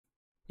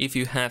If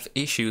you have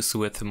issues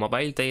with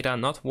mobile data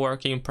not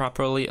working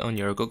properly on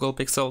your Google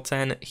Pixel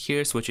 10,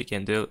 here's what you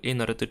can do in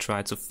order to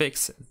try to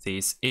fix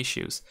these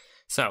issues.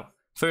 So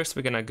first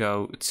we're gonna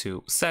go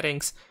to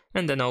settings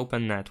and then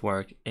open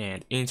network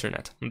and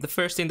internet. The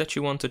first thing that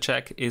you want to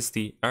check is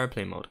the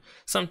airplane mode.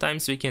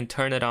 Sometimes we can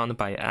turn it on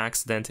by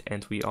accident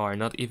and we are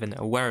not even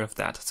aware of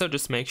that. So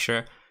just make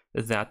sure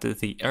that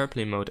the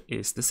airplane mode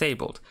is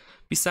disabled.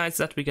 Besides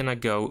that, we're gonna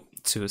go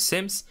to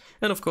SIMs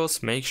and of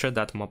course make sure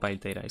that mobile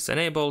data is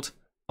enabled.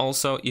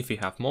 Also, if you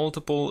have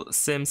multiple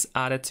SIMs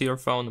added to your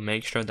phone,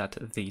 make sure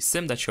that the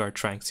SIM that you are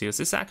trying to use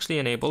is actually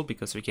enabled,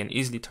 because we can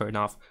easily turn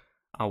off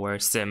our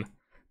SIM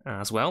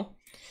as well.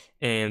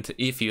 And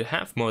if you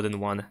have more than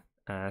one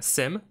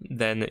SIM,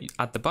 then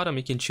at the bottom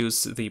you can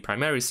choose the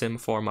primary SIM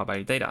for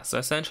mobile data. So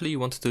essentially you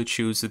want to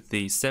choose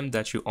the SIM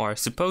that you are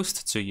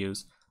supposed to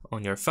use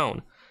on your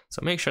phone.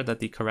 So make sure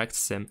that the correct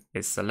SIM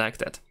is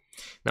selected.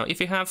 Now,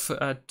 if you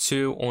have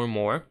 2 or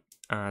more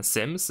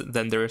SIMs,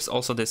 then there is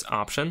also this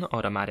option,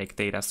 automatic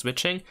data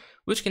switching,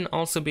 which can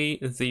also be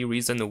the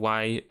reason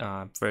why,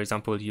 for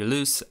example, you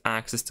lose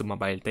access to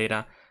mobile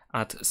data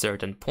at a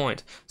certain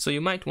point. So you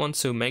might want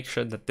to make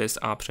sure that this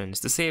option is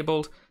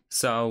disabled,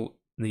 so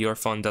your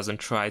phone doesn't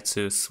try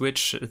to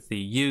switch the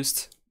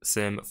used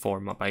SIM for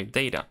mobile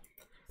data.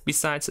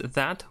 Besides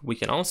that, we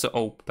can also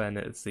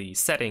open the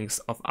settings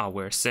of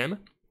our SIM,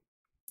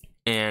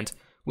 and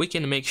we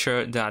can make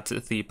sure that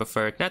the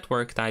preferred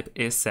network type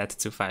is set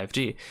to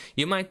 5G.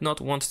 You might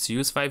not want to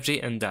use 5G,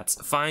 and that's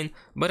fine,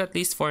 but at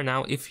least for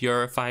now, if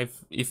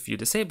you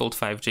disabled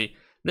 5G,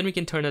 then we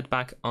can turn it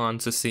back on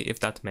to see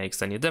if that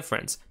makes any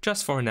difference,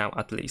 just for now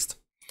at least.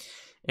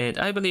 And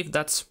I believe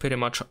that's pretty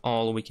much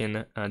all we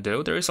can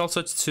do. There is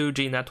also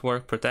 2G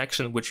network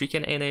protection, which we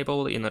can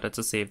enable in order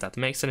to see if that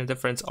makes any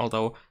difference,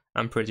 although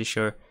I'm pretty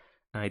sure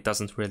it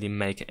doesn't really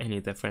make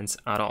any difference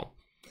at all.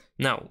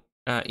 Now,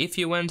 if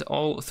you went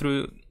all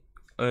through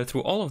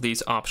all of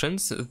these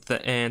options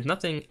and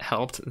nothing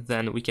helped,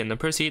 then we can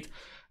proceed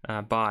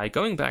by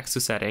going back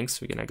to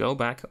settings. We're gonna go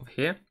back over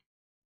here,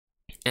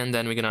 and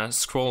then we're gonna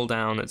scroll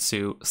down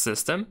to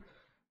system.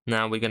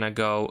 Now we're gonna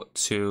go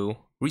to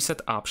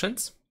reset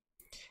options,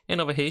 and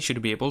over here you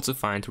should be able to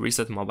find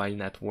reset mobile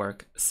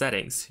network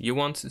settings. You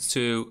want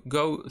to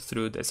go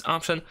through this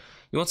option.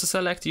 You want to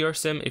select your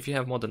SIM. If you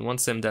have more than one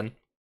SIM, then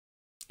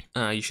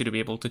you should be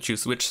able to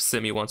choose which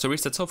SIM you want to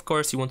reset. So of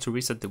course you want to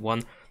reset the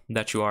one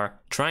that you are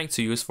trying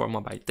to use for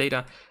mobile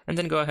data, and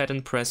then go ahead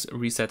and press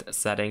reset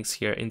settings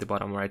here in the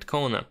bottom right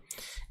corner.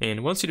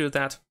 And once you do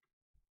that,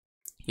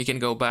 you can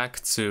go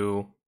back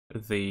to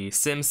the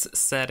SIMs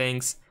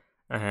settings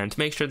and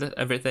make sure that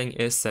everything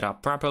is set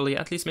up properly.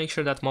 At least make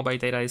sure that mobile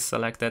data is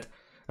selected,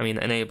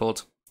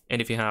 enabled.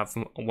 And if you have,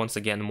 once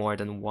again, more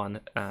than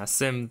one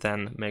SIM,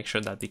 then make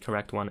sure that the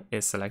correct one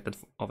is selected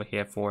over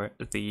here for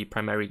the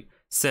primary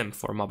SIM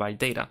for mobile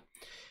data,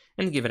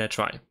 and give it a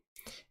try.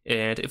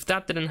 And if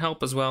that didn't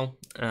help as well,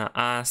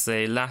 as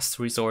a last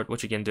resort,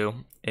 what you can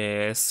do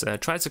is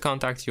try to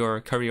contact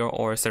your carrier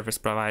or service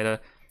provider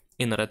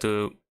in order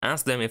to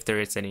ask them if there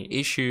is any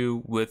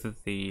issue with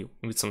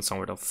some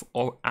sort of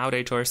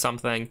outage or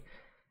something,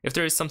 if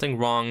there is something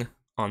wrong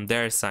on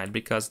their side,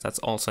 because that's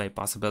also a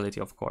possibility,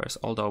 of course,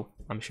 although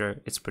I'm sure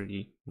it's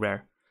pretty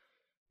rare.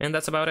 And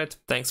that's about it.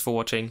 Thanks for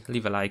watching.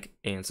 Leave a like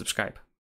and subscribe.